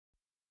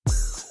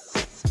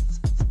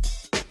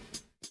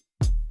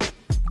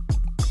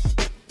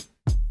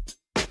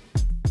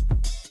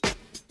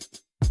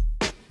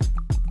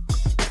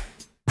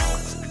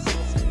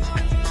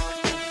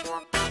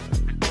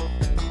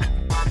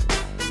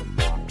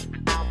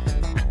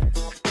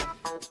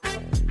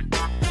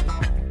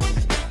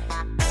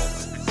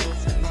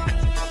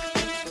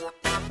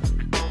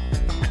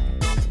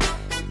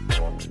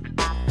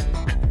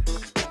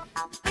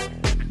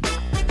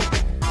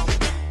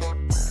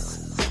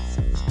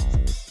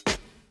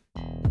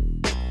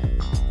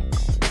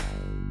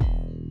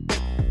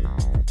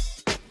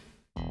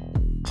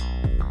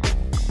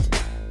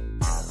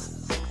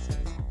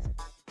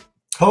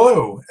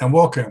Hello, and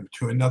welcome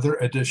to another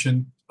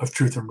edition of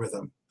Truth and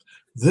Rhythm.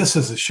 This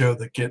is a show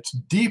that gets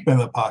deep in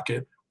the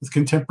pocket with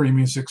contemporary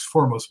music's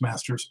foremost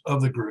masters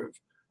of the groove.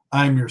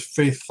 I'm your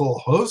faithful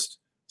host,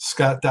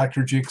 Scott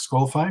Dr.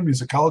 Goldfine,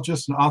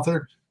 musicologist and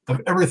author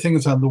of Everything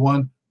is on the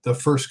One, The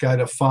First Guide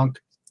to Funk.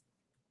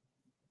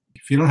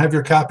 If you don't have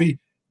your copy,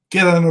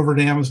 get on over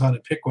to Amazon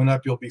and pick one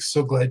up. You'll be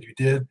so glad you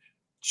did.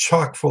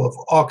 Chock full of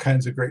all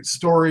kinds of great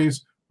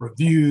stories,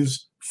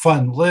 reviews,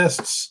 fun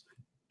lists,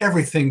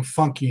 everything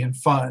funky and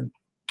fun.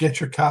 Get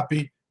your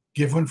copy,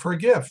 give one for a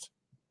gift.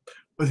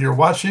 Whether you're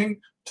watching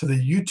to the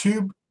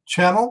YouTube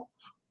channel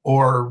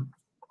or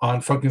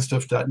on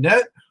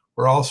funkandstuff.net,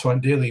 or also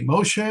on Daily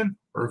Motion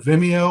or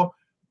Vimeo,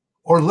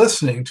 or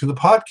listening to the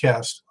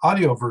podcast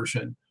audio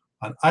version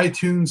on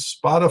iTunes,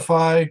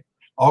 Spotify,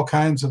 all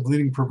kinds of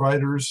leading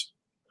providers.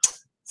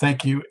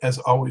 Thank you, as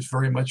always,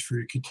 very much for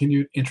your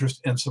continued interest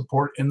and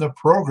support in the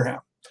program.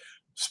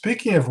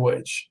 Speaking of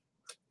which,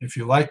 if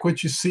you like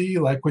what you see,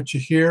 like what you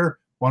hear,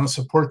 want to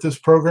support this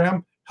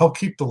program, help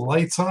keep the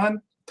lights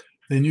on,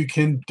 then you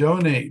can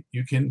donate.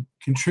 You can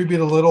contribute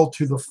a little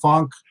to the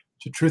funk,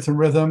 to Truth and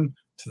Rhythm,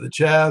 to the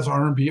jazz,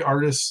 R&B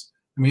artists.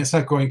 I mean, it's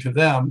not going to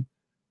them.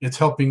 It's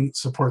helping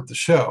support the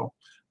show.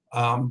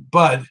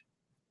 But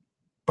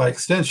by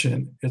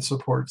extension, it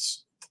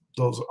supports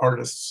those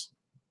artists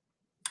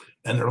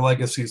and their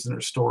legacies and their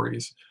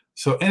stories.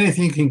 So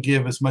anything you can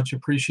give is much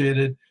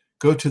appreciated.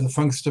 Go to the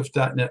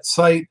funkstuff.net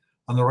site.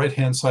 On the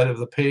right-hand side of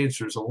the page,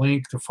 there's a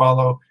link to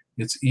follow.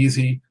 It's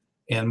easy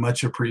and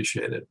much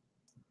appreciated.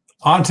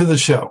 On to the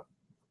show.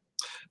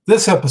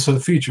 This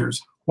episode features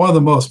one of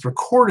the most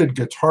recorded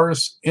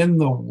guitarists in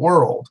the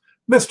world,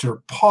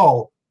 Mr.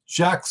 Paul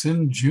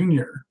Jackson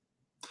Jr.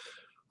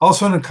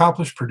 Also an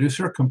accomplished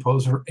producer,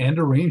 composer, and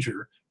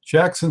arranger,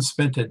 Jackson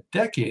spent a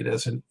decade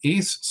as an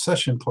ace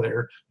session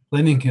player,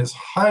 lending his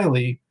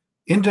highly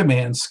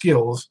in-demand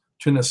skills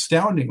to an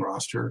astounding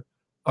roster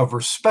of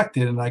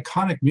respected and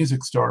iconic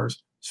music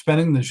stars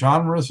spanning the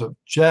genres of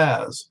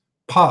jazz,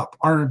 pop,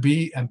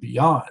 R&B, and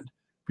beyond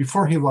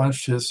before he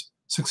launched his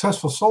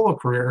successful solo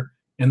career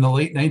in the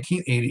late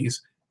 1980s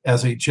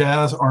as a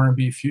jazz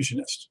R&B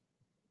fusionist.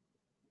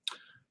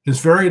 His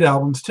varied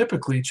albums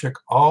typically check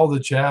all the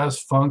jazz,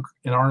 funk,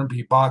 and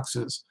R&B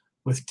boxes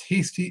with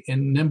tasty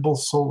and nimble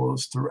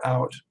solos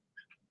throughout.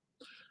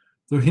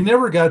 Though he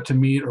never got to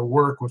meet or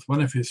work with one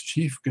of his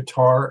chief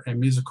guitar and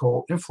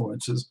musical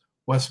influences,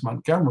 Wes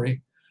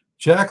Montgomery,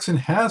 Jackson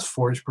has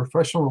forged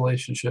professional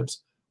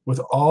relationships with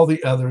all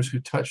the others who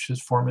touched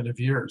his formative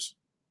years.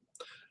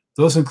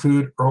 Those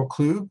include Earl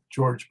Klugh,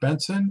 George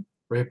Benson,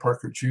 Ray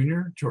Parker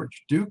Jr.,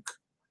 George Duke,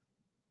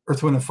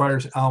 Earth, Wind &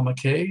 Fire's Al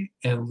McKay,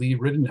 and Lee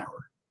Ritenour,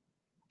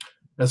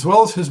 as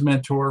well as his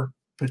mentor,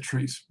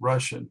 Patrice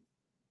Rushen.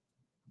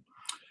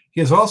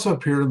 He has also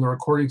appeared in the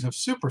recordings of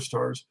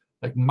superstars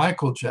like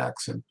Michael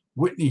Jackson,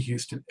 Whitney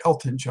Houston,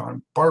 Elton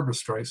John, Barbra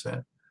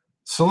Streisand,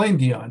 Celine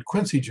Dion,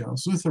 Quincy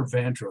Jones, Luther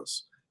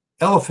Vandross,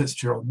 Ella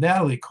Fitzgerald,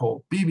 Natalie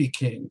Cole, B.B.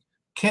 King,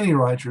 Kenny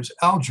Rogers,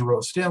 Al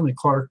Jarreau, Stanley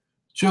Clarke,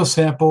 Joe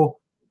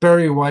Sample,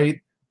 Barry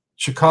White,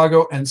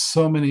 Chicago, and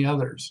so many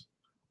others.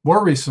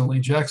 More recently,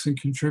 Jackson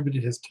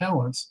contributed his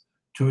talents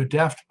to a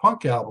Daft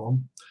Punk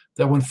album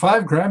that won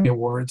 5 Grammy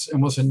Awards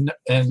and was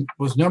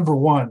number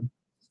 1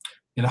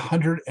 in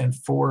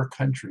 104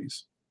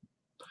 countries.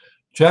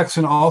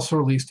 Jackson also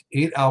released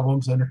 8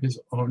 albums under his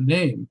own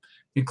name,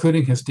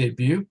 including his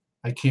debut,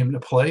 I Came to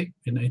Play,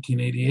 in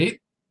 1988,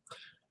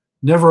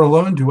 Never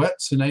Alone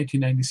duets in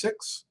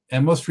 1996,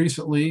 and most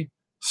recently,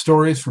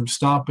 Stories from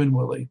Stompin'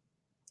 Willie.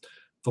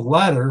 The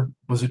latter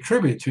was a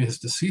tribute to his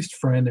deceased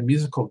friend and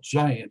musical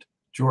giant,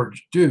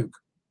 George Duke.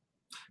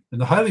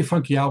 And the highly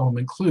funky album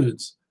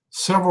includes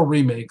several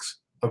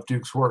remakes of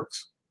Duke's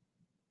works.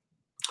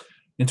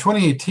 In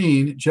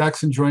 2018,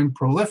 Jackson joined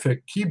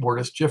prolific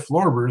keyboardist Jeff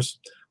Lorber's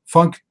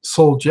funk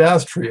soul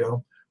jazz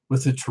trio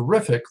with the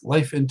terrific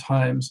Life in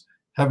Times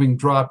having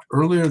dropped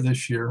earlier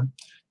this year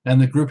and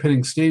the group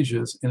hitting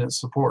stages in its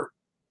support.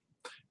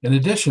 In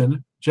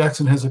addition,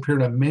 Jackson has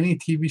appeared on many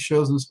TV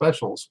shows and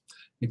specials,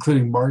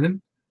 including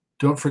Martin,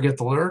 Don't Forget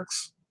the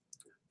Lyrics,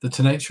 The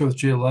Tonight Show with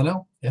Jay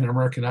Leno, and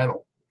American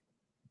Idol.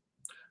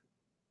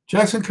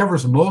 Jackson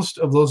covers most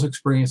of those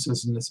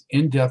experiences in this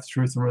in-depth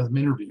Truth and Rhythm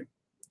interview.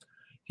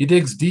 He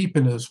digs deep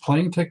into his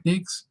playing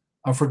techniques,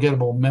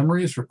 unforgettable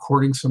memories,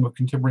 recording some of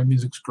contemporary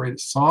music's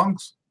greatest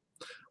songs,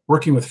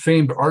 working with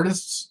famed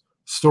artists,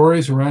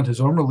 stories around his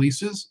own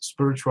releases,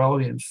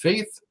 spirituality and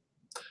faith,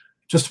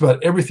 just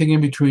about everything in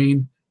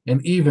between,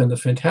 and even the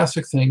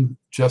fantastic thing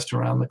just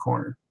around the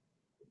corner.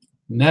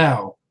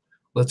 Now,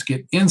 let's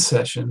get in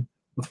session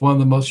with one of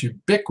the most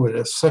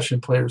ubiquitous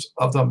session players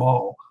of them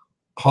all,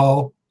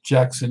 Paul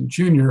Jackson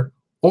Jr.,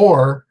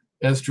 or,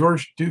 as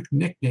George Duke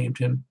nicknamed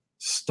him,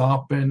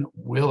 Stompin'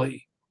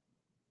 Willie.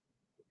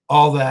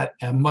 All that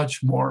and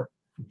much more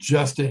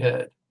just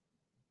ahead.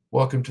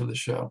 Welcome to the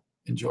show.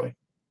 Enjoy.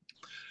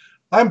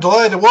 I'm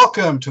delighted to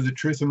welcome to the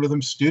Truth and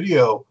Rhythm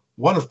studio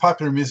one of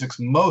popular music's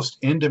most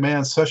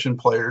in-demand session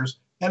players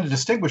and a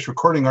distinguished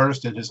recording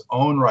artist in his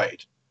own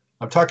right.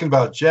 I'm talking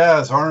about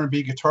jazz,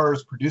 R&B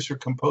guitarist, producer,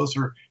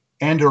 composer,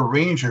 and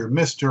arranger,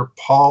 Mr.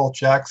 Paul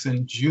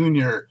Jackson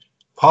Jr.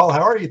 Paul,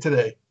 how are you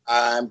today?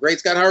 I'm great,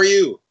 Scott. How are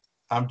you?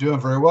 I'm doing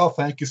very well.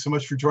 Thank you so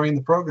much for joining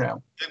the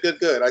program.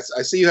 Good.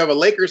 I see you have a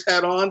Lakers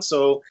hat on,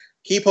 so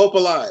keep hope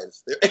alive.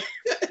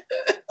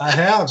 I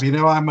have. You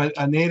know, I'm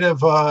a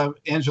native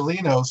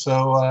Angelino,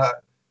 so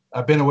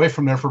I've been away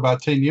from there for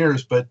about 10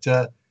 years, but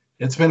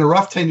it's been a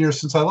rough 10 years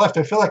since I left.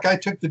 I feel like I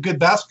took the good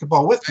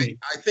basketball with me.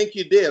 I think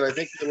you did. I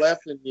think you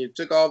left and you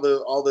took all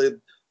the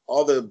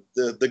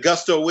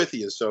gusto with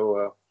you.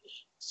 So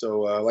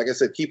like I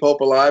said, keep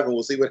hope alive, and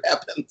we'll see what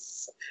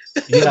happens.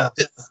 Yeah,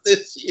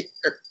 this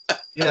year.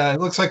 Yeah, it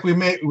looks like we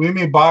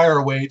may buy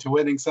our way to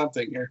winning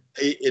something here.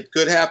 It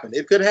could happen.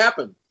 It could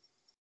happen.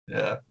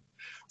 Yeah.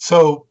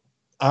 So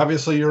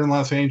obviously you're in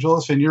Los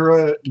Angeles, and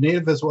you're a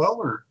native as well,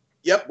 or?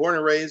 Yep, born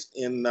and raised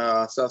in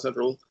South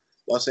Central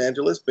Los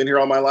Angeles. Been here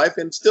all my life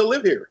and still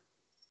live here.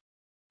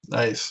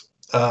 Nice.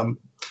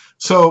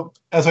 So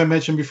as I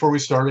mentioned before we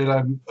started,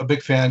 I'm a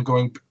big fan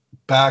going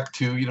back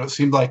to, it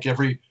seemed like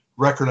every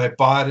record I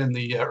bought in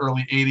the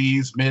early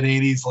 80s, mid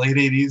 80s, late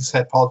 80s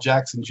had Paul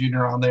Jackson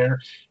Jr. on there.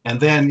 And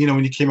then,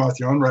 when you came out with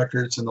your own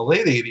records in the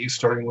late 80s,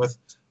 starting with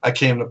I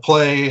Came to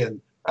Play,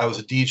 and I was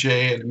a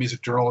DJ and a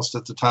music journalist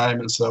at the time.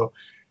 And so,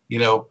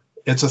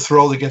 it's a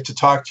thrill to get to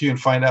talk to you and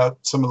find out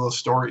some of those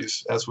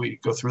stories as we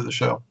go through the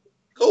show.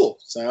 Cool.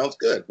 Sounds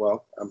good.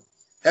 Well, I'm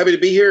happy to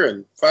be here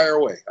and fire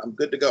away. I'm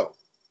good to go.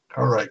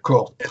 All right,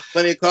 cool.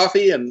 Plenty of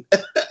coffee and.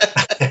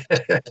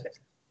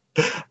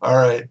 All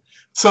right.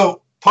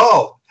 So,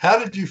 Paul,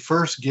 how did you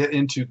first get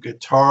into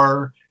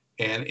guitar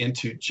and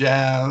into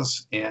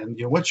jazz, and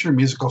what's your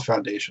musical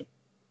foundation?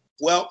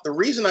 Well, the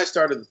reason I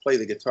started to play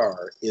the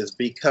guitar is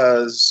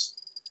because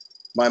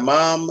my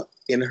mom,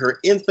 in her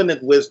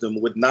infinite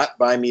wisdom, would not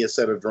buy me a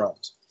set of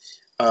drums.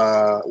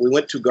 We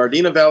went to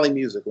Gardena Valley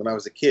Music when I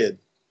was a kid,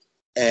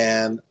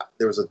 and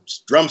there was a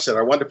drum set.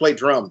 I wanted to play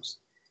drums.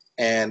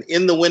 And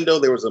in the window,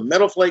 there was a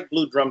Metal Flake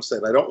Blue drum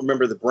set. I don't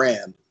remember the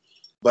brand,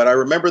 but I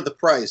remember the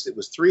price. It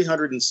was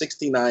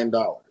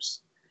 $369.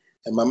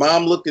 And my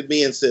mom looked at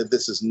me and said,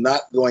 "This is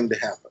not going to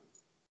happen."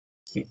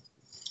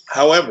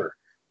 However,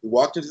 we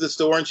walked into the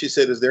store and she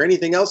said, "Is there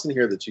anything else in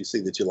here that you see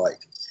that you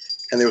like?"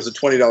 And there was a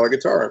 $20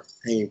 guitar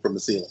hanging from the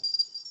ceiling.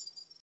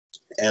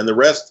 And the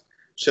rest,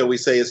 shall we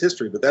say, is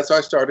history. But that's how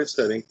I started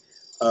studying.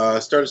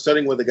 Started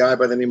studying with a guy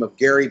by the name of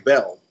Gary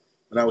Bell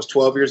when I was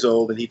 12 years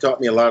old. And he taught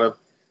me a lot of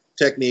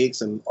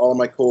techniques and all of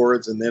my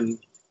chords, and then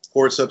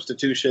chord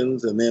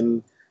substitutions, and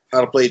then how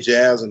to play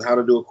jazz and how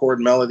to do a chord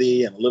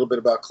melody, and a little bit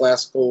about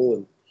classical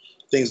and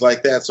things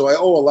like that. So I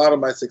owe a lot of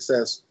my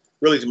success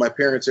really to my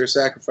parents, their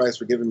sacrifice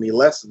for giving me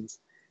lessons,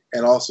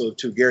 and also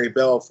to Gary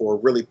Bell for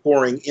really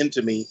pouring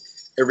into me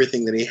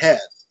everything that he had.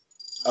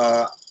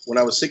 When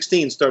I was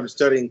 16, started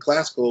studying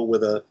classical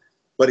with a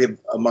buddy of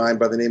mine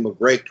by the name of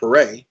Greg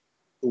Perret,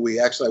 who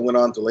I went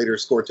on to later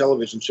score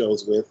television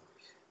shows with,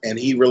 and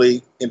he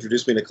really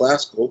introduced me to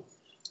classical.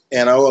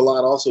 And I owe a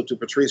lot also to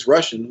Patrice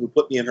Rushen, who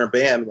put me in her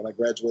band when I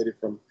graduated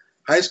from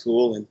high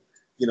school, and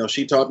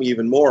she taught me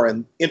even more.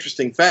 And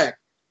interesting fact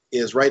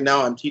is, right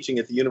now I'm teaching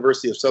at the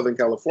University of Southern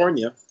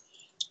California.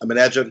 I'm an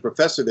adjunct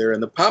professor there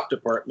in the pop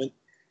department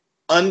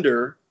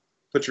under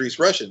Patrice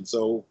Rushen.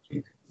 So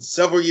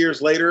several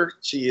years later,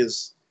 she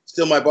is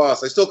still my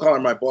boss. I still call her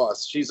my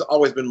boss. She's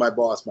always been my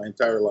boss my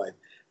entire life.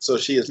 So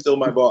she is still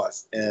my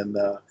boss. And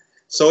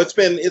so it's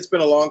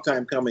been a long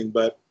time coming,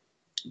 but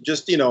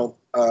just,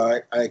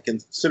 I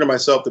consider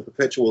myself the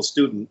perpetual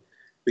student,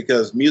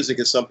 because music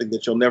is something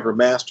that you'll never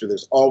master.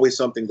 There's always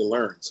something to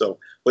learn. So,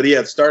 but yeah,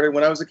 it started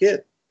when I was a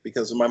kid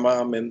because of my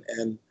mom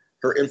and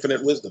her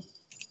infinite wisdom.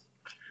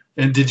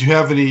 And did you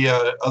have any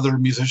other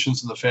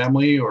musicians in the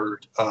family,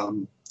 or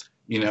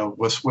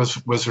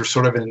was there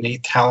sort of an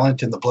innate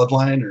talent in the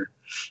bloodline, or?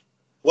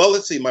 Well,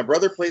 let's see. My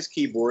brother plays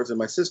keyboards, and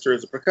my sister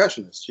is a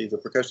percussionist. She's a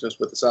percussionist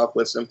with the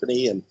Southwest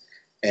Symphony,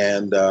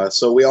 and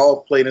so we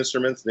all played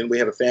instruments. Then we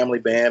had a family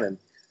band, and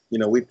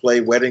we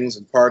played weddings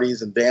and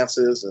parties and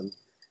dances, and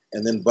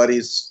then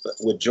buddies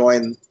would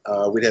join.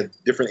 We'd had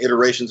different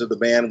iterations of the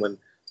band when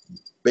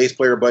bass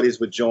player buddies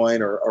would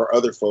join, or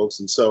other folks,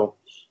 and so.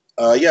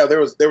 Yeah, there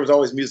was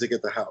always music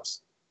at the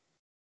house.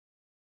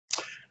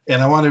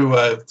 And I want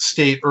to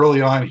state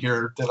early on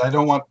here that I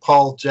don't want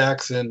Paul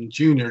Jackson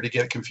Jr. to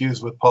get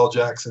confused with Paul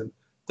Jackson,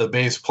 the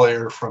bass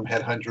player from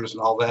Headhunters and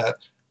all that.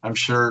 I'm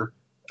sure,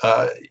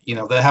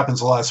 that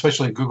happens a lot,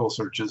 especially in Google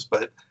searches.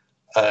 But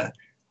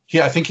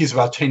I think he's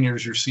about 10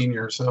 years your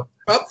senior. So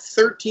about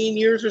 13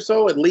 years or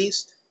so, at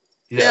least.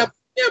 Yeah,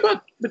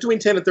 about between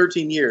 10 and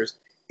 13 years.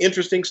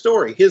 Interesting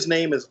story. His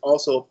name is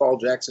also Paul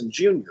Jackson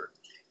Jr.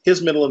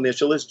 His middle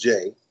initial is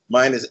J.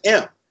 Mine is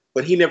M.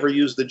 But he never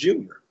used the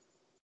junior,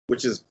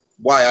 which is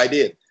why I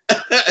did.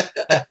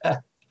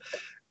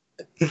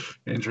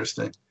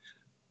 Interesting.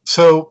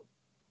 So,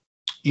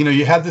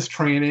 you had this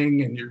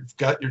training and you've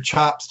got your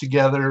chops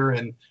together.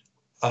 And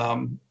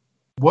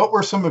what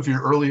were some of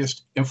your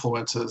earliest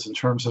influences in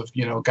terms of,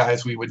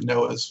 guys we would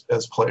know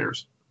as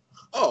players?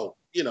 Oh,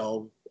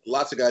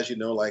 lots of guys you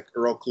know, like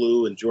Earl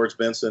Klugh and George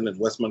Benson and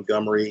Wes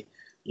Montgomery,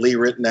 Lee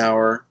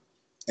Ritenour.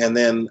 And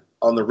then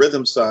on the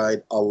rhythm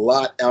side, a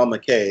lot Al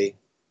McKay,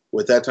 who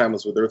at that time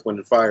was with Earth, Wind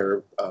and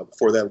Fire.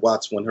 Before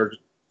that,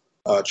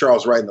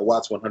 Charles Wright and the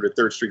Watts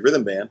 103rd Street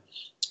Rhythm Band.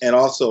 And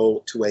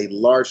also, to a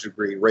large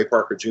degree, Ray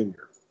Parker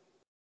Jr.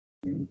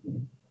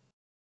 Mm-hmm.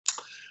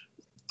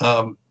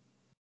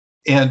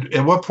 And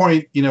at what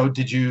point,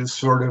 did you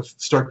sort of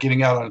start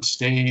getting out on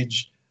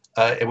stage?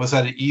 Was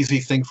that an easy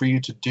thing for you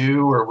to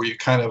do, or were you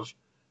kind of,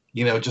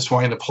 just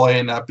wanting to play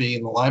and not be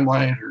in the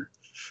limelight? Or?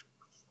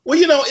 Well,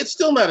 it's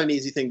still not an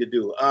easy thing to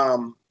do.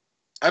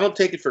 I don't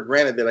take it for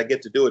granted that I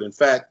get to do it. In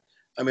fact,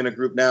 I'm in a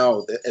group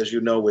now, as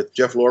you know, with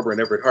Jeff Lorber and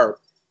Everett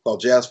Harp called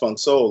Jazz Funk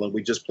Soul, and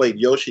we just played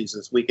Yoshi's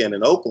this weekend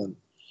in Oakland.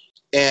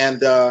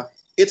 And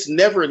it's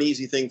never an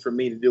easy thing for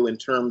me to do in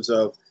terms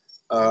of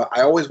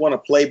I always want to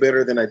play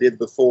better than I did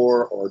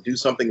before or do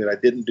something that I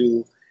didn't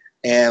do.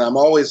 And I'm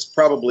always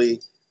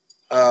probably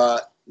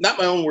not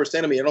my own worst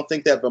enemy. I don't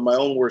think that, but my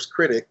own worst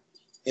critic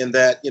in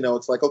that,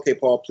 it's like, okay,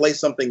 Paul, play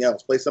something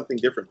else, play something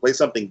different, play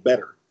something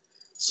better.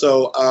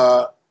 So,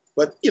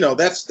 but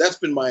that's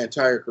been my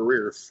entire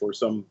career for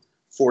some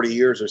 40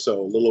 years or so,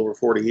 a little over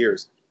 40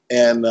 years.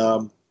 And,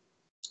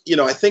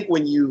 I think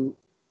when you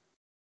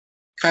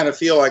kind of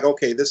feel like,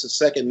 okay, this is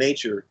second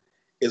nature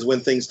is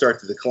when things start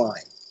to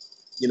decline.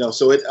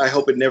 So I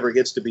hope it never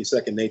gets to be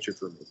second nature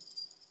for me.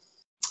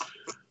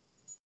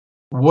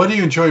 What do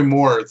you enjoy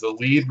more, the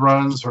lead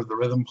runs or the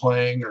rhythm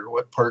playing, or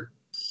what part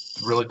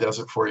really does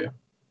it for you?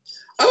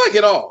 I like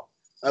it all.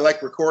 I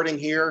like recording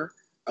here.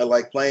 I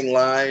like playing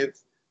live.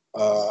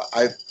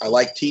 I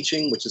like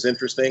teaching, which is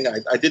interesting.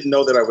 I didn't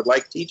know that I would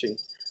like teaching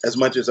as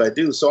much as I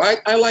do. So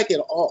I like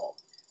it all.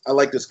 I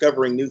like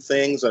discovering new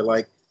things. I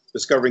like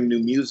discovering new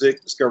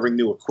music, discovering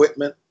new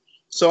equipment.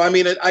 So, I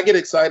get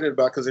excited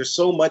about, because there's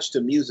so much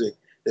to music.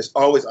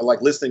 I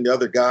like listening to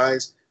other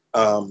guys.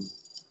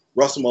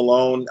 Russell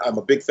Malone, I'm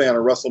a big fan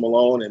of Russell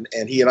Malone,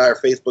 and he and I are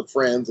Facebook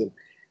friends,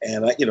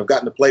 and I,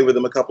 gotten to play with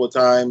him a couple of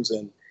times.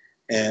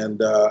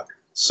 And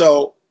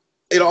so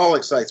it all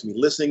excites me,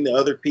 listening to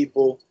other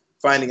people,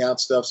 finding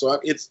out stuff. So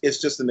it's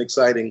just an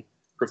exciting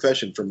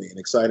profession for me, an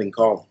exciting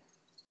calling.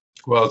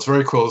 Well, it's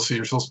very cool to see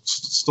you're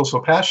still so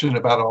passionate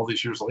about it all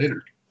these years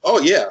later. Oh,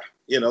 yeah.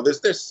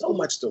 There's so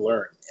much to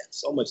learn, man.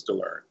 So much to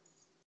learn.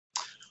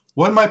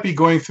 What might be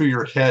going through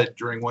your head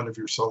during one of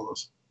your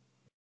solos?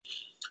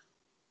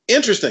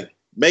 Interesting.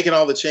 Making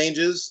all the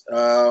changes,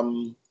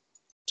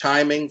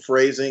 timing,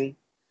 phrasing,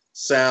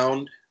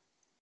 sound,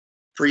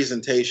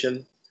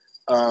 presentation.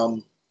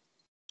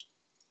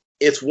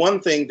 It's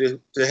one thing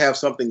to have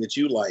something that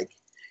you like.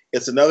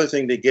 It's another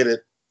thing to get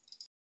it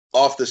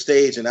off the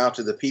stage and out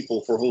to the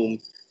people for whom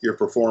you're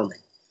performing.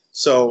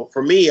 So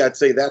for me, I'd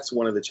say that's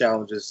one of the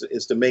challenges,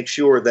 is to make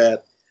sure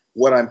that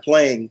what I'm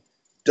playing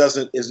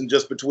isn't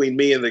just between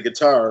me and the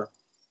guitar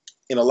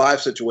in a live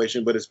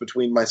situation, but it's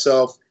between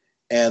myself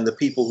and the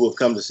people who have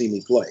come to see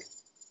me play.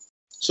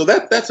 So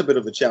that's a bit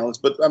of a challenge,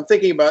 but I'm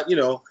thinking about,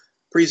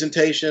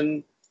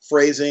 presentation,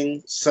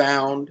 phrasing,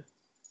 sound,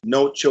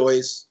 note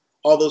choice,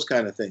 all those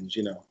kind of things,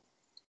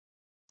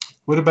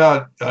 What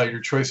about your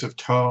choice of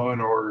tone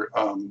or,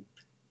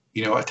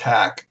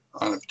 attack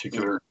on a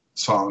particular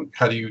song?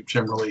 How do you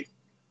generally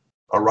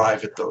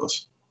arrive at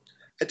those?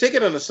 I take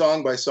it on a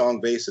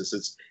song-by-song basis.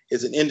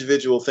 It's an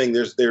individual thing.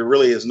 There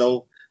really is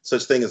no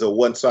such thing as a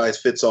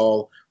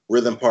one-size-fits-all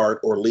rhythm part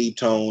or lead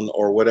tone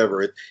or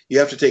whatever. You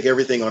have to take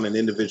everything on an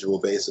individual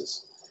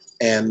basis.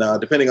 And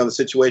depending on the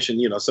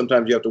situation,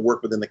 sometimes you have to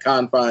work within the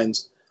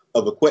confines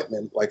of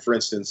equipment. Like, for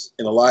instance,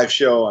 in a live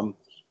show,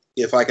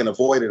 if I can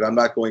avoid it, I'm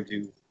not going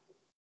to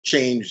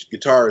change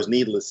guitars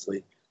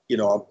needlessly.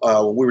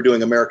 When we were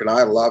doing American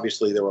Idol,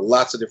 obviously there were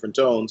lots of different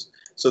tones,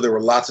 so there were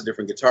lots of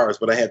different guitars,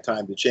 but I had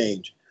time to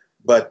change.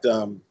 But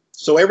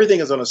so everything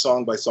is on a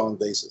song-by-song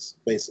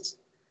basis.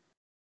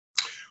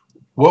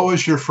 What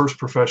was your first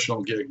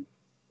professional gig?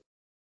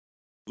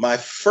 My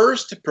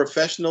first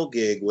professional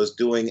gig was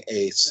doing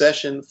a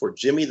session for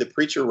Jimmy the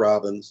Preacher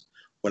Robbins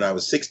when I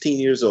was 16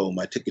 years old.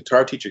 My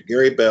guitar teacher,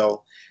 Gary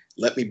Bell,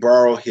 let me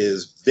borrow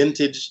his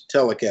vintage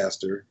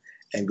Telecaster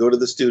and go to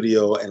the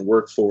studio and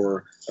work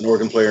for an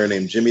organ player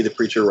named Jimmy the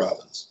Preacher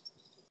Robbins.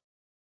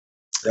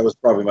 That was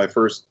probably my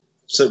first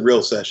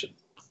real session.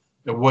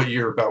 And what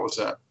year about was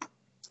that?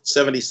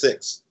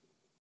 76.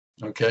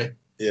 Okay.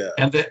 Yeah.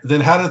 And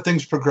then how did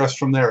things progress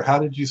from there? How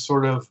did you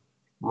sort of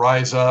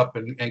rise up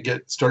and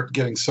start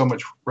getting so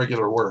much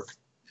regular work?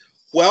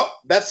 Well,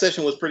 that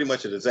session was pretty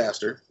much a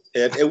disaster.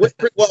 It went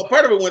well.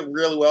 Part of it went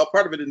really well.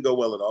 Part of it didn't go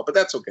well at all, but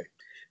that's okay.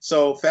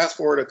 So fast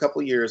forward a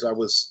couple of years, I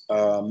was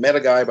met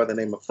a guy by the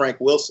name of Frank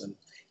Wilson.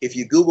 If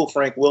you Google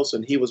Frank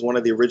Wilson, he was one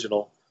of the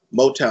original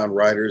Motown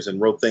writers and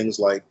wrote things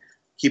like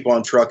Keep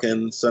On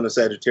Truckin', Son of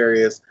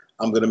Sagittarius,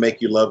 I'm Gonna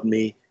Make You Love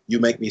Me, You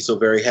Make Me So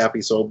Very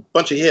Happy. So a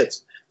bunch of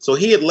hits. So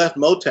he had left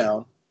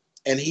Motown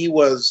and he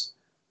was,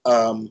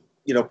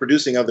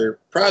 producing other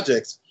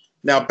projects.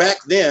 Now back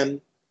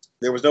then,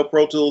 there was no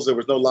Pro Tools, there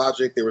was no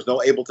Logic, there was no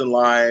Ableton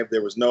Live,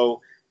 there was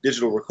no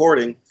digital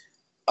recording.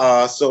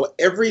 So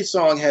every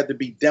song had to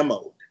be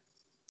demoed.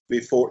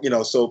 before,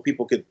 so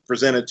people could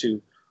present it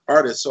to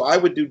artists. So I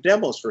would do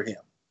demos for him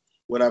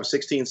when I was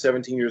 16,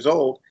 17 years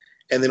old.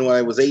 And then when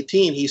I was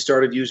 18, he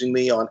started using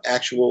me on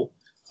actual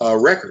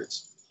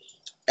records.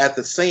 At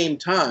the same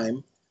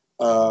time,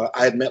 I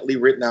had met Lee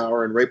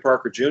Ritenour and Ray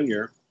Parker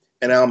Jr.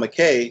 and Al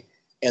McKay,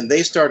 and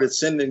they started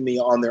sending me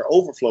on their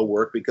overflow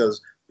work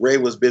because Ray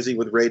was busy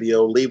with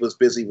radio, Lee was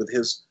busy with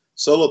his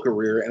solo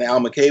career, and Al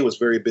McKay was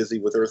very busy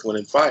with Earth, Wind,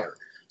 and Fire.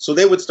 So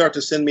they would start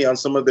to send me on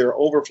some of their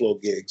overflow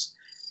gigs.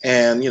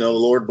 And, the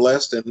Lord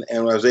blessed, and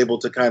I was able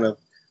to kind of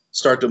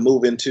start to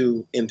move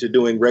into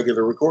doing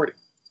regular recording.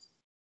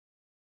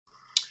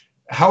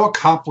 How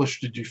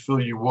accomplished did you feel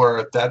you were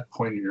at that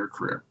point in your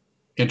career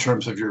in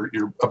terms of your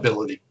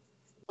ability?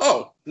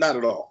 Oh, not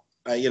at all.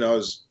 I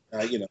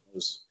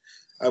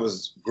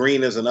was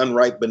green as an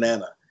unripe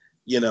banana,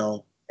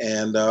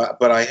 and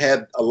but I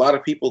had a lot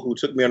of people who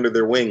took me under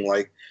their wing,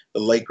 like the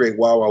late great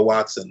Wawa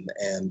Watson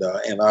and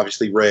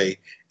obviously Ray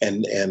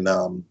and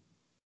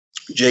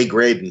Jay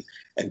Graydon,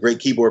 and great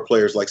keyboard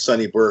players like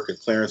Sonny Burke and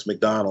Clarence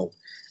McDonald,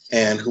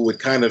 and who would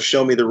kind of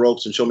show me the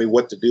ropes and show me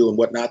what to do and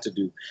what not to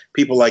do.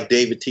 People like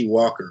David T.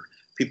 Walker,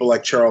 people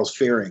like Charles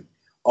Fearing,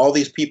 all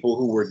these people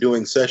who were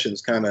doing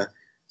sessions kind of,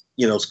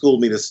 schooled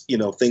me to,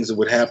 things that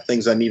would happen,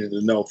 things I needed to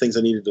know, things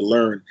I needed to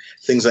learn,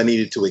 things I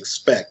needed to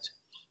expect.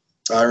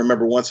 I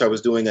remember once I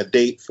was doing a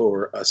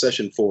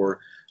session for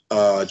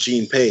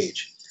Gene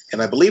Page,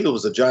 and I believe it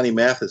was a Johnny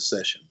Mathis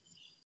session.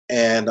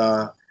 And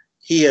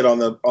he had on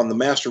the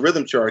master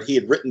rhythm chart, he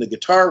had written the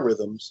guitar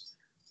rhythms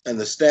and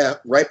the staff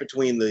right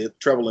between the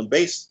treble and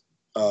bass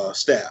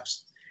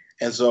staffs.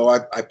 And so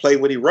I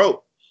played what he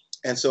wrote.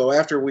 And so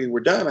after we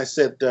were done, I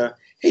said,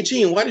 hey,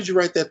 Gene, why did you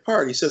write that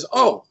part? He says,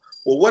 oh,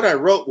 well, what I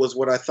wrote was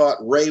what I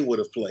thought Ray would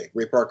have played,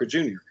 Ray Parker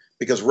Jr.,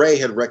 because Ray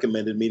had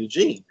recommended me to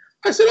Gene.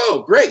 I said,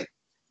 oh, great.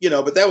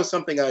 But that was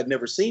something I had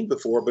never seen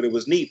before, but it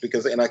was neat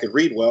and I could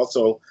read well.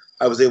 So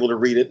I was able to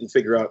read it and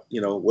figure out,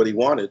 what he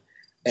wanted.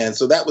 And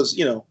so that was,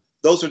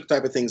 those are the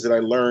type of things that I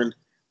learned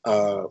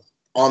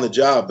on the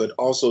job, but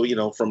also,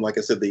 from, like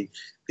I said, the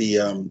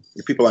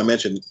people I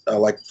mentioned,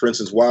 like, for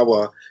instance,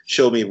 Wawa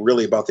showed me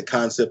really about the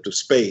concept of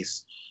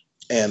space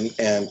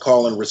and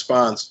call and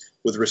response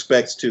with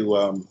respects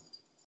to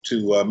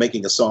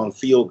making a song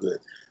feel good.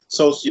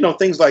 So,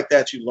 things like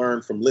that you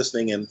learn from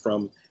listening and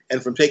from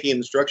taking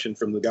instruction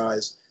from the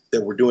guys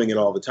that were doing it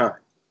all the time.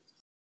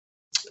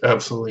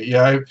 Absolutely.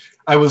 Yeah.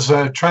 I was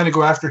trying to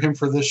go after him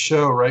for this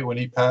show, right, when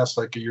he passed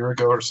like a year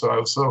ago or so. I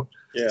was so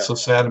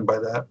saddened by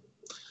that.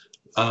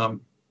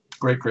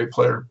 Great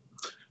player.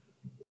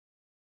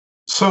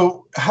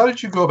 So how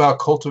did you go about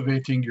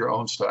cultivating your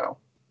own style?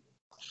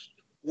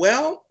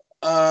 Well,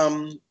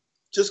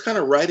 just kind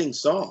of writing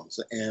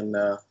songs. And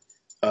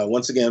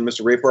once again,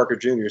 Mr. Ray Parker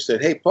Jr.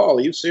 said, hey, Paul,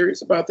 are you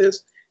serious about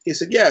this? He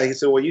said, yeah. He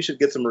said, well, you should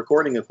get some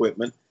recording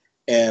equipment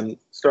and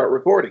start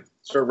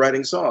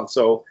writing songs.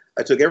 So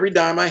I took every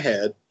dime I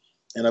had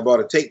and I bought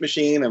a tape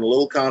machine and a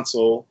little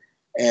console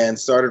and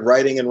started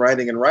writing and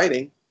writing and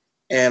writing.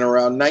 And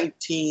around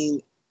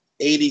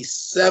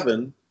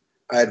 1987,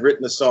 I had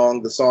written the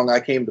song I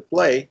Came to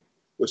Play,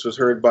 which was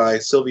heard by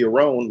Sylvia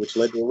Rhone, which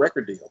led to a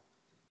record deal.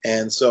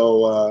 And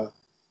so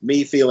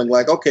me feeling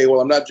like, okay,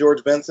 well, I'm not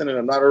George Benson and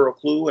I'm not Earl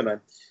Klugh, and I,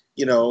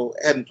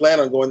 hadn't planned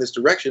on going this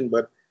direction,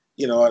 but,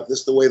 this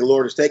is the way the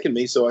Lord has taken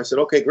me. So I said,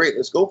 okay, great,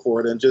 let's go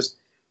for it. And just,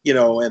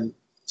 and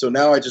so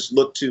now I just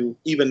look to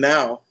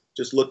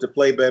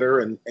play better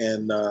and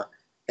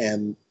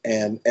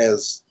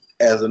as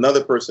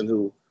another person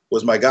who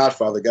was my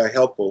godfather, Guy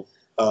Helpful,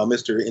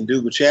 Mr.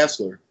 Ndugu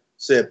Chancellor,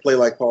 said, play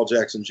like Paul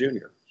Jackson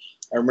Jr.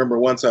 I remember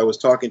once I was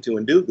talking to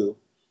Ndugu,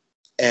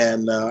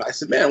 and I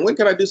said, man, when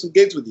can I do some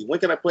gigs with you? When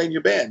can I play in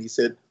your band? He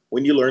said,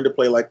 when you learn to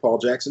play like Paul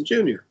Jackson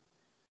Jr.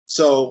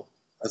 So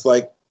I was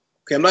like,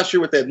 okay, I'm not sure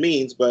what that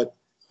means, but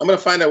I'm going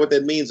to find out what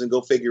that means and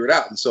go figure it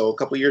out. And so a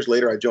couple of years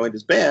later, I joined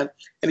his band,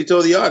 and he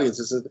told the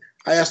audience,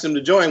 I asked him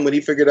to join when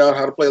he figured out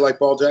how to play like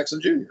Paul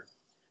Jackson Jr.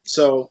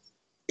 So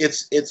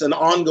it's an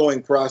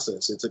ongoing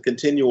process. It's a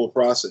continual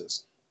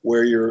process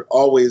where you're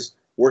always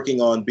working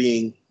on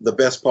being the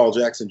best Paul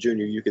Jackson Jr.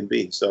 you can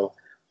be. So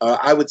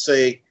I would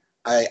say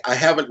I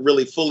haven't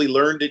really fully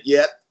learned it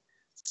yet.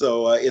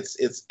 So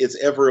it's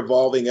ever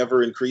evolving,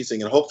 ever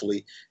increasing, and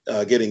hopefully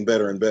getting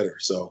better and better.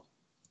 So.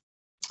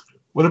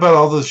 What about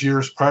all those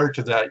years prior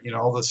to that,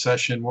 all the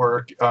session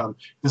work?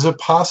 Is it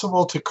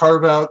possible to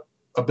carve out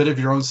a bit of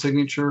your own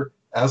signature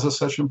as a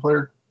session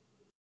player?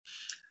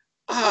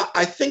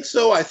 I think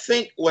so. I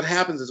think what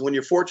happens is when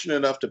you're fortunate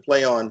enough to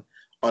play on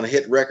a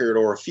hit record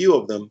or a few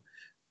of them,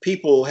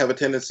 people have a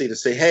tendency to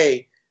say,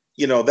 hey,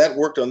 that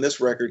worked on this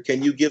record.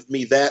 Can you give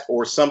me that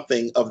or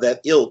something of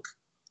that ilk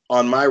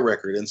on my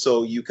record? And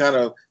so you kind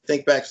of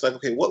think back, it's like,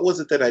 okay, what was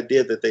it that I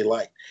did that they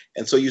liked?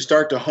 And so you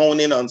start to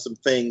hone in on some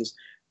things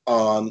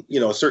on,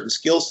 a certain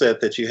skill set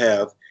that you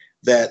have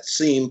that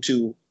seem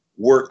to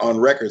work on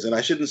records. And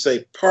I shouldn't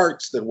say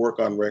parts that work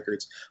on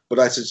records, but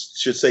I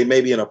should say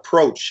maybe an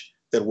approach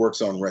that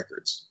works on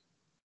records.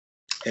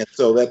 And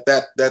so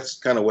that's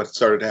kind of what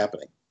started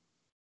happening.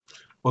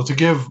 Well, to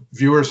give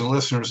viewers and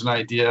listeners an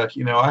idea,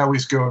 I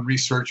always go and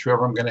research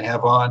whoever I'm going to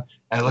have on,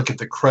 and I look at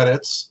the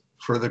credits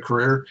for the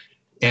career.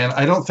 And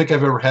I don't think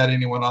I've ever had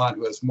anyone on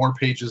who has more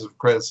pages of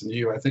credits than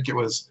you. I think it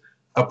was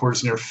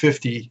upwards near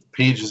 50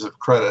 pages of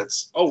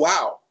credits. Oh,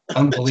 wow.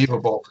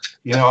 Unbelievable.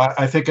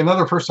 I think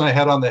another person I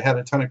had on that had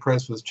a ton of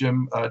credits was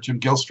Jim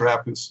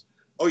Gilstrap, who's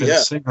been a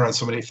singer on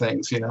so many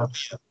things,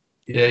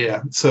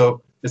 Yeah.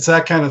 So it's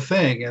that kind of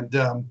thing.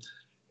 And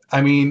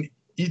I mean,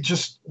 you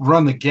just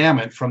run the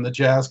gamut from the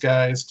jazz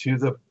guys to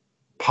the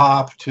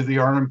pop to the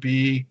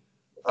R&B,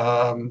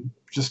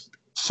 just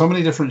so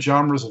many different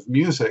genres of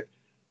music.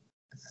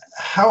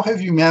 How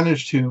have you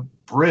managed to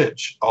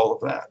bridge all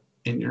of that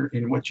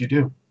in what you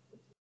do?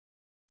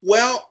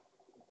 Well,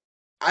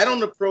 I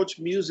don't approach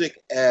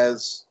music I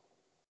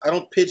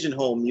don't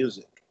pigeonhole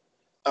music.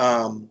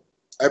 I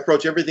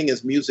approach everything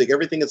as music.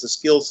 Everything is a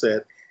skill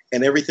set,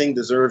 and everything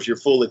deserves your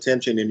full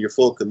attention and your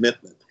full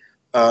commitment.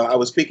 I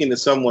was speaking to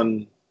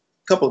someone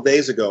a couple of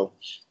days ago.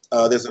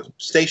 There's a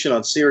station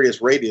on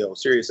Sirius Radio,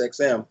 Sirius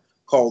XM,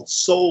 called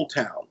Soul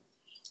Town,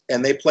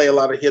 and they play a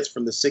lot of hits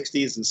from the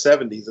 60s and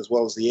 70s as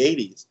well as the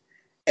 80s.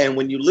 And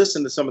when you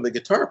listen to some of the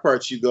guitar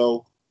parts, you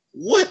go,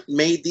 what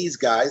made these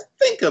guys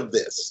think of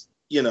this?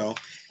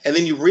 And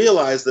then you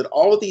realize that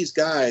all of these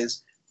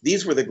guys,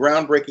 these were the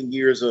groundbreaking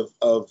years of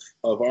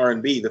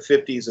R&B, the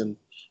 50s and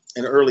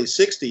early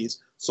 60s.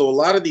 So a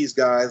lot of these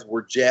guys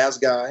were jazz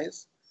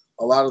guys.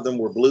 A lot of them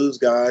were blues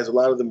guys. A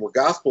lot of them were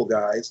gospel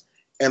guys.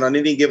 And on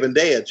any given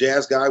day, a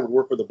jazz guy would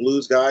work with a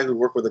blues guy who would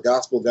work with a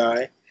gospel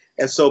guy.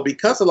 And so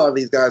because a lot of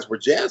these guys were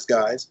jazz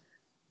guys,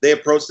 they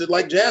approached it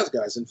like jazz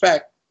guys. In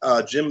fact,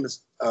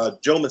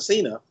 Joe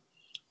Messina,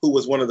 who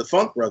was one of the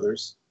Funk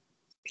Brothers,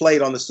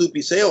 played on the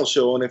Soupy Sales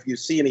show. And if you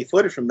see any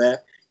footage from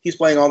that, he's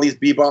playing all these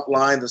bebop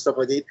lines and stuff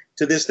like that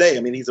to this day. I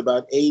mean, he's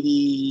about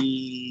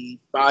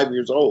 85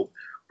 years old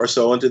or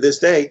so. And to this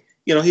day,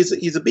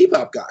 he's a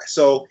bebop guy.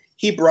 So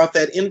he brought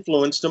that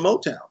influence to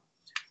Motown.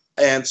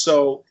 And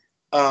so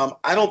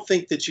I don't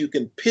think that you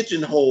can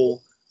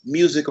pigeonhole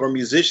music or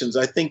musicians.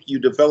 I think you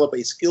develop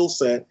a skill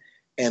set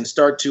and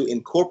start to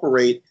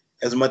incorporate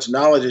as much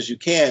knowledge as you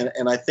can.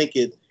 And I think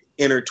it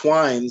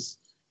intertwines,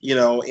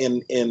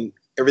 in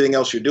everything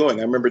else you're doing.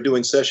 I remember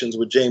doing sessions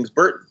with James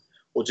Burton.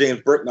 Well,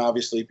 James Burton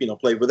obviously,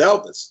 played with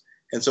Elvis.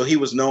 And so he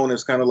was known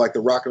as kind of like the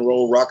rock and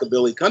roll,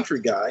 rockabilly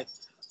country guy,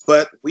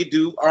 but we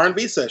do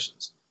R&B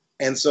sessions.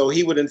 And so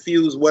he would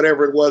infuse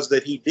whatever it was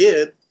that he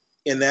did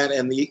in that,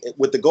 and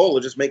with the goal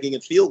of just making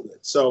it feel good.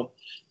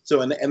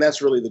 And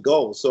that's really the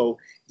goal. So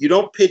you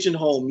don't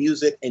pigeonhole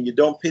music and you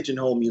don't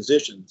pigeonhole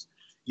musicians.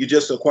 You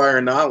just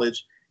acquire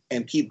knowledge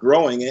and keep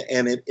growing it,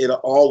 and it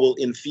all will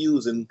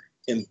infuse in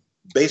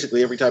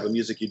basically every type of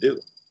music you do.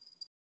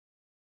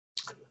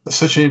 That's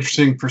such an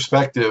interesting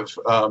perspective,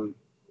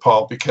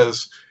 Paul,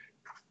 because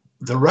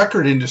the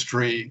record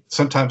industry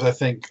sometimes I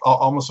think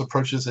almost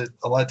approaches it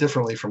a lot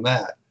differently from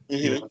that,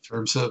 in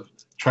terms of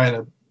trying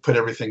to put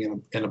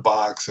everything in a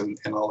box and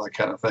all that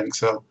kind of thing.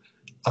 So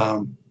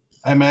I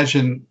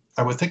imagine,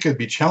 I would think it'd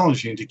be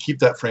challenging to keep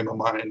that frame of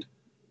mind,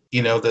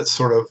 that's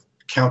sort of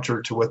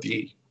counter to what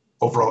the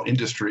overall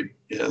industry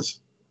is,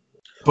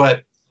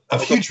 but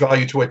of huge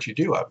value to what you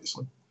do,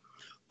 obviously.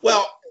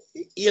 Well,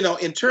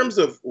 in terms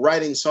of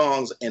writing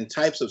songs and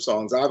types of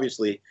songs,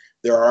 obviously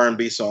there are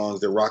R&B songs,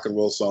 there are rock and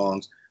roll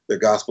songs, there are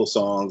gospel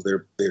songs,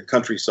 there are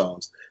country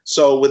songs.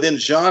 So within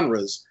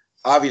genres,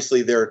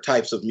 obviously there are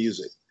types of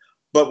music,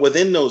 but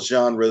within those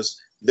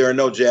genres, there are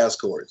no jazz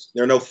chords,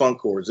 there are no funk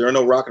chords, there are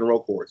no rock and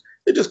roll chords.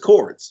 They're just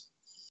chords.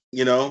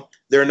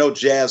 There are no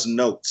jazz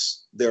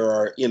notes. There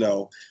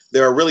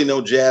are really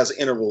no jazz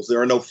intervals.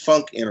 There are no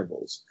funk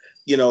intervals.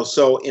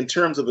 So in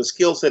terms of a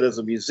skill set as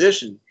a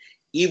musician,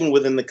 even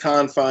within the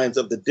confines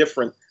of the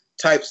different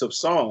types of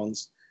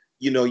songs,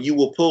 you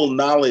will pull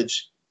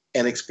knowledge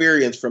and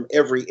experience from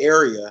every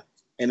area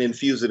and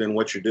infuse it in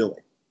what you're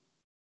doing.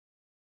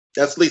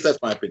 At least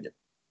that's my opinion.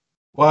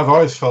 Well, I've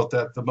always felt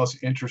that the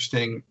most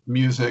interesting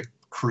music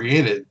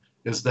created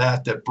is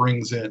that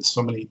brings in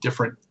so many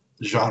different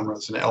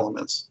genres and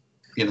elements,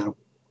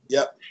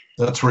 Yep.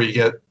 That's where you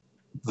get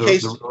the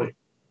really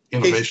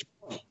innovation.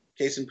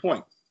 Case in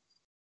point.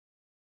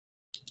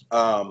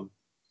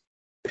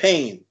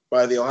 Pain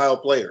by the Ohio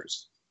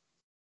Players.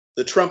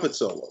 The trumpet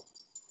solo.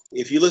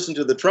 If you listen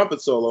to the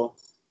trumpet solo,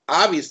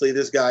 obviously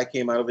this guy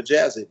came out of a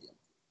jazz idiom.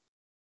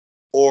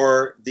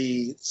 Or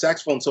the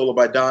saxophone solo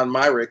by Don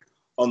Myrick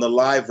on the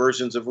live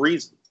version of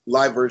Reasons.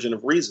 Playing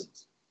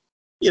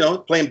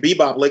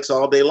bebop licks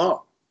all day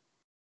long.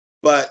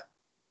 But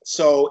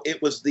so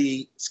it was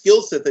the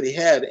skill set that he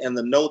had and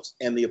the notes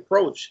and the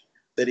approach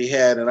that he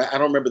had. And I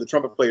don't remember the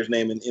trumpet player's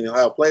name in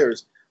Ohio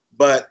Players,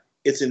 but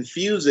it's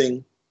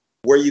infusing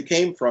where you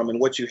came from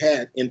and what you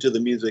had into the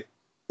music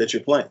that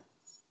you're playing.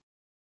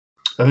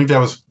 I think that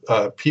was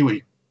Pee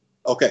Wee.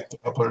 Okay.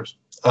 Players.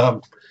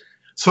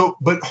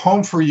 But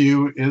home for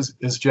you is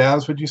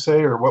jazz, would you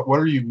say? Or what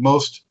are you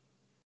most,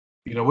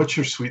 what's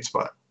your sweet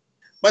spot?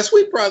 My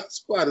sweet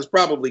spot is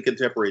probably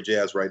contemporary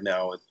jazz right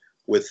now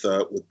with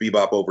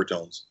bebop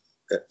overtones.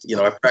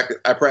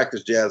 I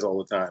practice jazz all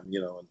the time,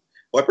 and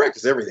Well, I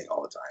practice everything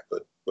all the time,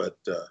 but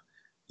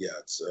yeah,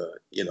 it's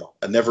you know,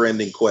 a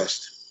never-ending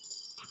quest.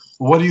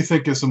 What do you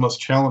think is the most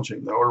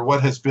challenging, though, or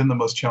what has been the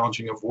most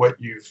challenging of what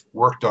you've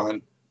worked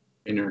on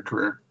in your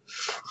career?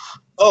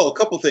 Oh, a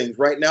couple things.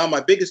 Right now, my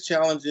biggest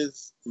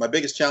challenges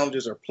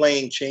are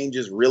playing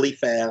changes really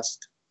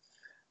fast,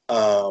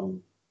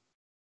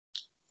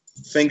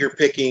 finger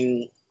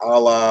picking a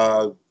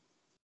la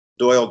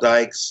Doyle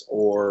Dykes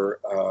or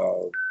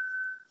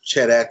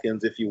Chet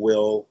Atkins, if you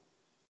will,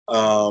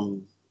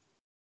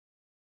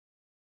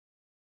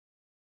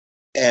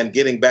 and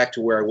getting back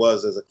to where I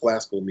was as a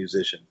classical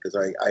musician, because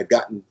I'd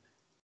gotten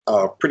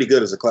pretty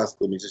good as a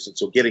classical musician.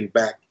 So getting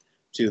back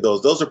to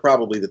those are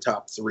probably the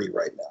top three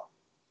right now.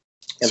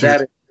 And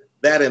So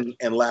that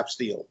and lap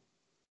steel.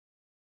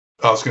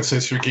 I was going to say,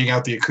 so you're getting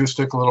out the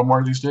acoustic a little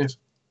more these days?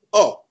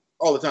 Oh,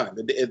 all the time.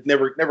 It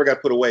never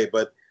got put away,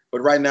 but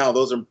right now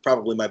those are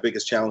probably my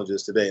biggest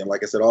challenges today. And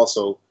like I said,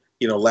 also,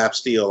 you know, lap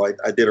steel.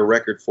 I did a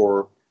record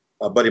for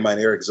a buddy of mine,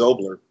 Eric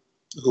Zobler,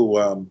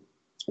 who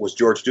was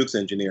George Duke's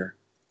engineer,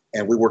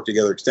 and we worked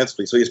together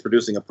extensively. So he's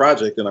producing a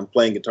project, and I'm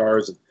playing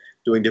guitars and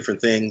doing different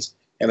things.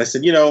 And I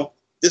said, you know,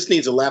 this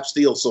needs a lap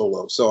steel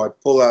solo. So I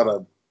pulled out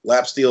a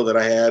lap steel that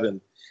I had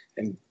and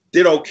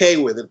did okay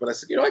with it. But I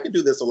said, you know, I can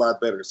do this a lot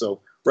better.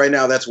 So right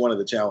now, that's one of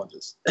the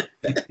challenges.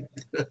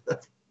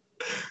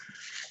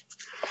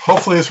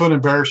 Hopefully this won't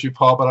embarrass you,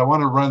 Paul, but I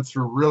want to run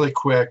through really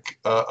quick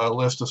a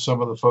list of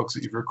some of the folks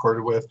that you've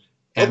recorded with,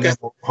 and then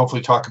we'll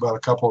hopefully talk about a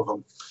couple of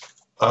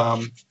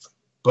them.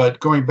 But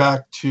going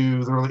back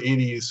to the early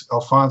 80s,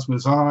 Alphonse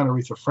Mouzon,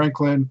 Aretha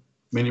Franklin,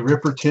 Minnie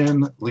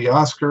Riperton, Lee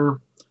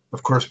Oskar,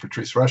 of course,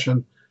 Patrice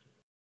Rushen,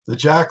 the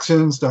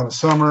Jacksons, Donna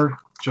Summer,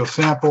 Joe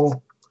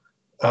Sample,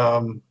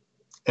 and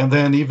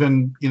then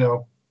even, you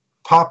know,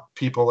 pop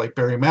people like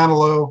Barry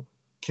Manilow,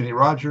 Kenny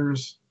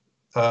Rogers,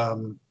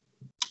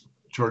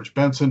 George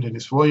Benson,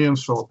 Denise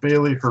Williams, Philip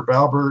Bailey, Herb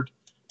Alpert,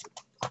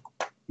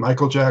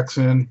 Michael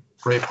Jackson,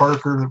 Ray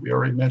Parker that we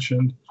already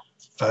mentioned,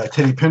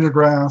 Teddy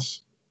Pendergrass,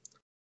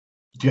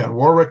 Dionne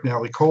Warwick,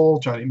 Natalie Cole,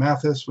 Johnny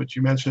Mathis, which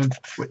you mentioned,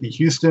 Whitney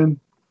Houston,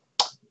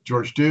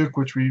 George Duke,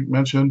 which we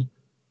mentioned,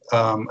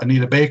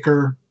 Anita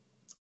Baker,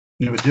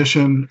 New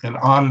Edition, and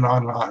on and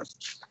on and on.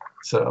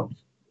 So,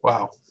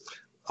 wow.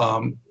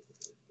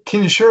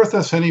 Can you share with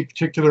us any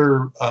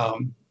particular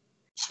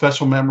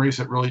special memories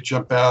that really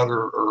jump out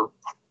or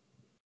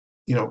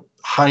you know,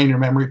 high in your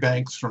memory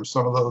banks from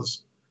some of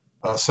those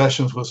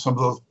sessions with some of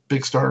those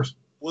big stars?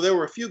 Well, there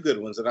were a few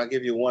good ones, and I'll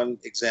give you one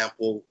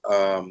example.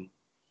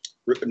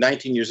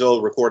 19 years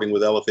old, recording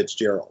with Ella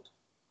Fitzgerald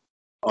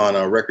on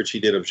a record she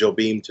did of Joe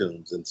Beam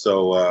tunes. And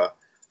so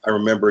I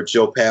remember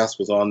Joe Pass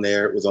was on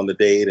there, it was on the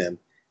date, and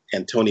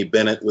Tony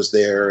Bennett was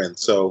there. And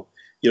so,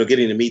 you know,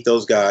 getting to meet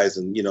those guys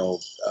and, you know,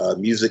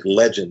 music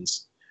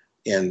legends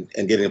and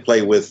getting to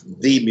play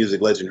with the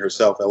music legend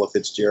herself, Ella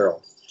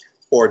Fitzgerald,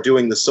 or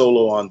doing the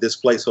solo on This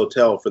Place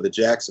Hotel for the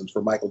Jacksons,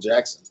 for Michael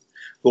Jackson,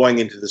 going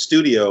into the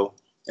studio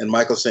and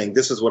Michael saying,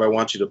 this is what I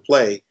want you to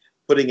play,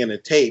 putting in a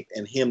tape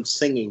and him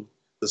singing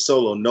the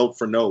solo note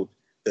for note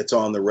that's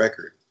on the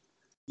record.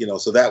 You know,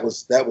 so that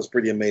was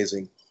pretty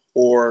amazing.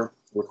 Or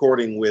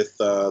recording with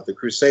the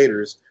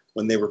Crusaders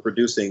when they were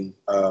producing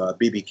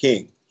B.B.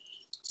 King.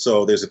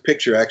 So there's a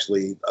picture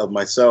actually of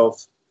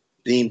myself,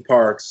 Dean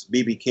Parks,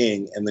 B.B.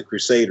 King, and the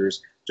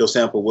Crusaders, Joe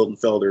Sample, Wilton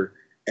Felder,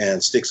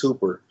 and Stix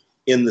Hooper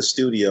in the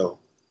studio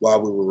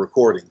while we were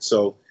recording.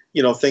 So,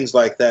 you know, things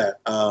like that.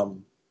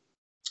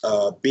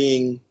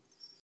 Being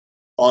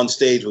on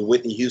stage with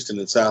Whitney Houston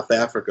in South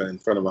Africa in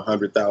front of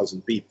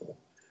 100,000 people.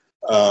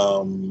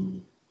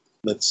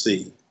 Let's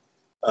see.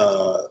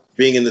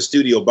 Being in the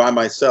studio by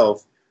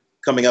myself,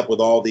 coming up with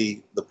all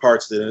the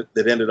parts that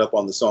ended up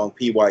on the song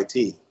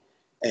PYT.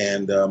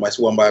 And by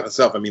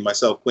myself, I mean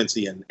myself,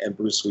 Quincy, and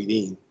Bruce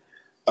Sweeteen.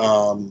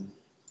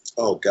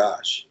 Oh,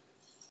 gosh.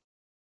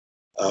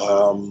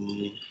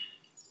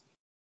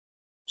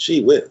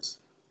 Gee whiz.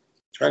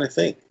 Trying to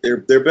think. There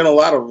have been a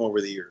lot of them over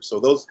the years. So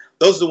those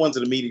are the ones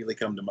that immediately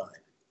come to mind.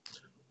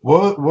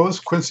 What was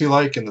Quincy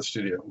like in the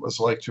studio? What was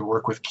it like to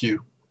work with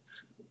Q?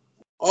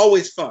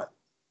 Always fun.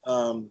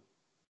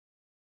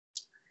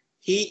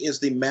 He is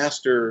the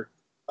master,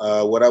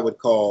 what I would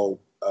call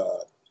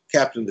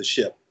captain of the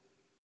ship,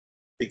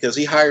 because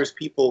he hires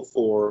people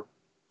for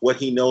what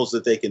he knows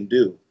that they can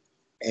do.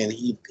 And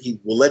he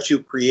will let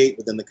you create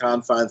within the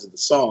confines of the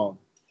song,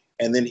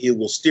 and then he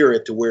will steer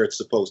it to where it's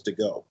supposed to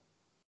go.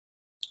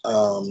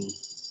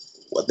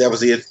 That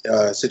was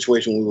the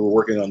situation when we were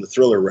working on the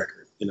Thriller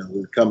record. You know, we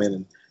would come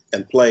in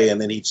and play, and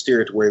then he'd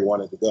steer it to where he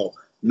wanted to go.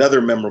 Another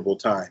memorable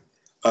time.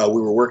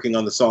 We were working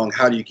on the song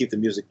How Do You Keep the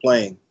Music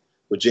Playing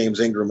with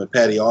James Ingram and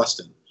Patty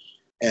Austin.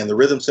 And the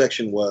rhythm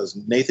section was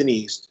Nathan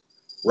East,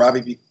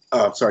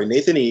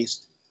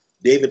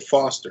 David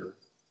Foster,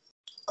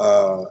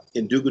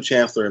 Ndugu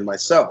Chancellor, and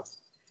myself.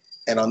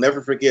 And I'll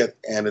never forget,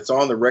 and it's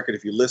on the record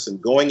if you listen,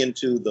 going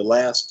into the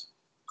last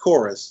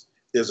chorus,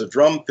 there's a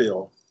drum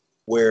fill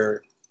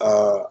where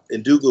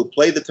Ndugu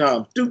played the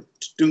tom, do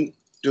do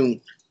do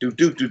do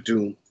do do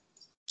do,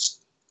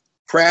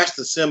 crashed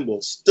the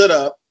cymbal, stood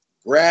up,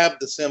 grabbed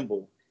the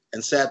cymbal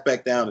and sat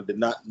back down and did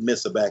not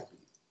miss a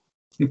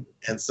backbeat.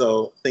 And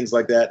so things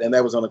like that. And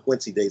that was on a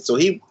Quincy date. So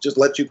he just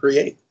let you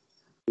create,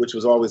 which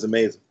was always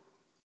amazing.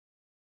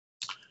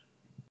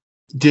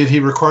 Did he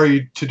require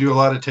you to do a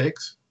lot of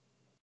takes?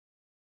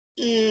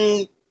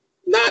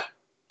 Not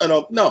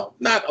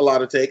a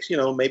lot of takes,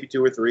 maybe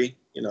 2 or 3,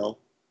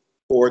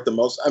 4 at the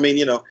most. I mean,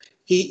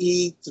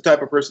 he's the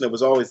type of person that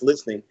was always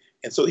listening.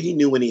 And so he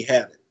knew when he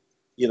had it,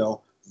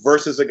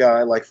 versus a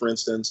guy like, for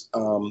instance,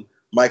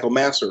 Michael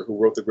Masser, who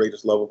wrote The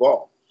Greatest Love of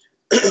All,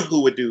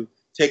 who would do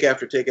take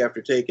after take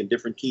after take in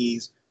different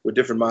keys with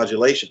different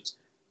modulations.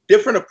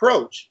 Different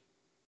approach,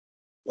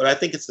 but I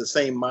think it's the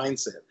same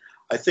mindset.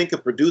 I think a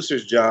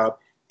producer's job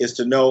is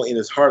to know in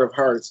his heart of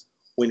hearts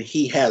when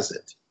he has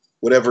it,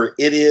 whatever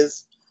it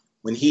is,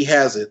 when he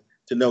has it,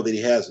 to know that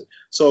he has it.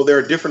 So there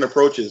are different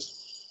approaches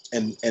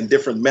and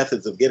different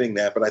methods of getting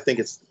that, but I think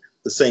it's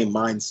the same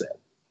mindset.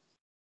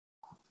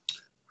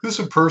 Who's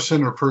a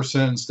person or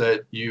persons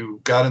that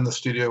you got in the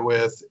studio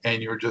with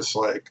and you're just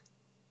like,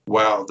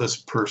 wow, this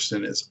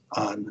person is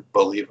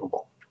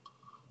unbelievable?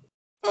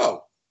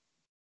 Oh,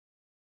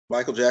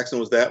 Michael Jackson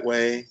was that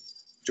way.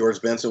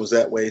 George Benson was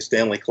that way.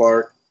 Stanley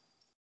Clarke.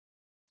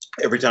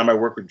 Every time I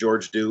worked with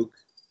George Duke,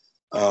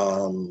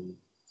 the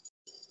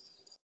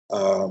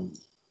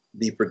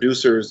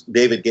producers,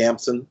 David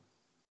Gamson,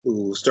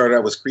 who started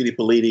out with Creedy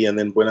Politi and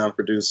then went on to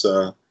produce,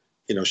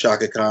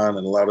 Shaka Khan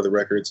and a lot of the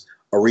records.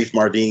 Arif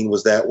Mardin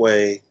was that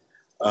way.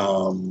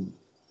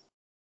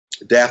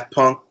 Daft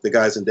Punk, the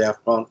guys in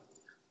Daft Punk,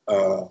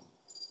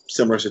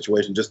 similar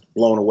situation, just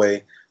blown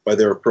away by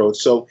their approach.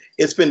 So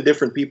it's been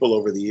different people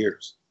over the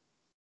years.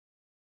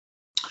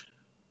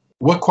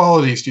 What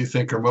qualities do you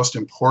think are most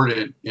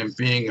important in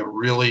being a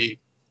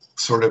really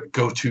sort of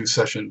go-to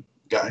session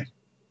guy?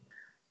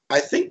 I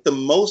think the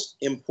most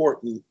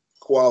important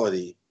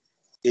quality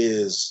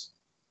is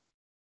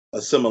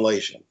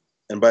assimilation.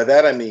 And by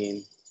that I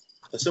mean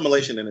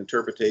assimilation and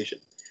interpretation.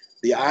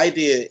 The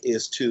idea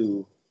is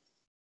to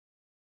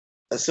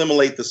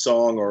assimilate the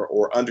song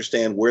or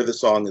understand where the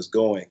song is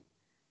going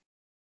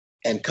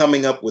and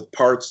coming up with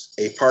parts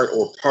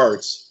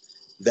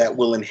that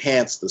will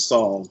enhance the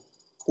song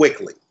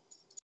quickly.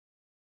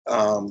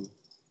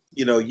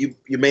 You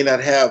may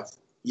not have,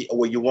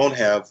 you won't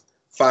have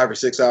 5 or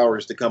 6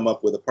 hours to come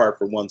up with a part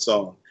for one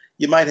song.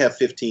 You might have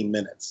 15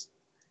 minutes.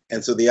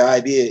 And so the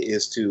idea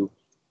is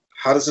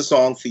how does the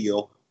song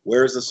feel?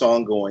 Where is the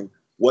song going?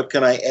 What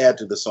can I add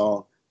to the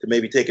song to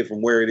maybe take it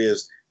from where it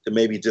is to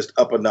maybe just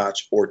up a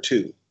notch or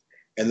 2?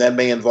 And that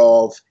may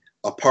involve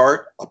a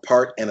part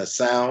and a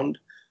sound,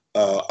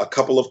 a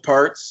couple of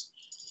parts,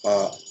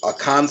 a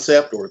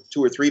concept or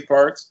 2 or 3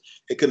 parts.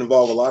 It can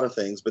involve a lot of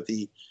things, but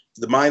the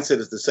mindset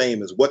is the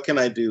same as what can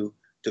I do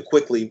to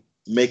quickly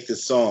make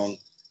this song,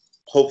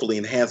 hopefully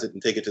enhance it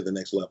and take it to the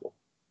next level.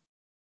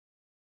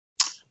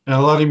 And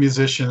a lot of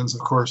musicians, of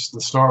course, the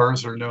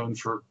stars are known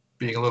for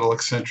being a little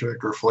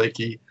eccentric or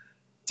flaky.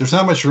 There's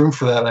not much room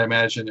for that, I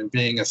imagine, in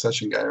being a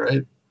session guy,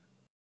 right?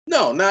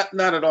 No, not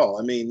at all.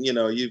 I mean,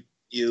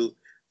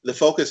 the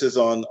focus is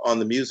on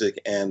the music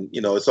and,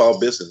 it's all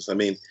business. I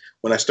mean,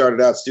 when I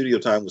started out, studio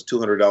time was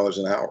 $200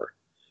 an hour,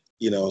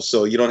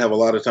 so you don't have a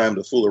lot of time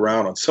to fool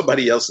around on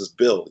somebody else's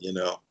bill,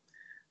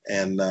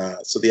 And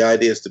so the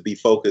idea is to be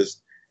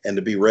focused and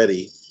to be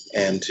ready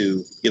and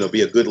to,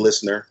 be a good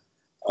listener,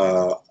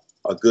 a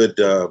good,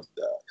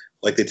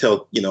 like they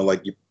tell,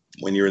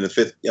 when you're in the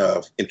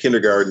 5th, in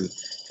kindergarten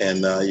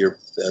and your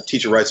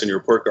teacher writes on your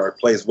report card,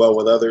 plays well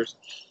with others.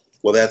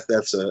 Well,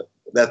 that's a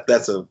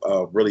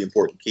really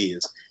important key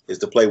is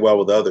to play well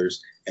with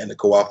others and to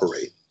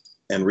cooperate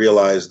and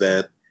realize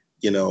that,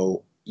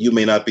 you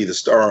may not be the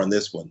star on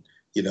this one,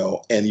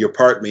 and your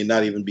part may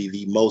not even be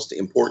the most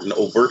important,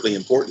 overtly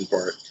important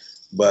part,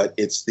 but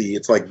it's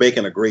like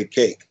baking a great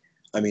cake.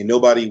 I mean,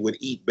 nobody would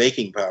eat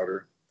baking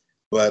powder,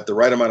 but the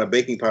right amount of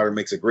baking powder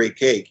makes a great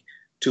cake.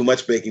 Too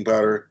much baking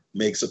powder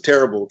makes a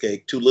terrible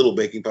cake. Too little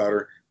baking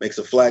powder makes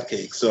a flat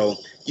cake. So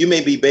you may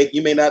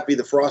not be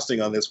the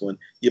frosting on this one.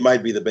 You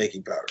might be the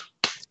baking powder,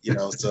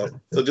 so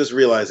just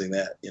realizing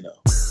that,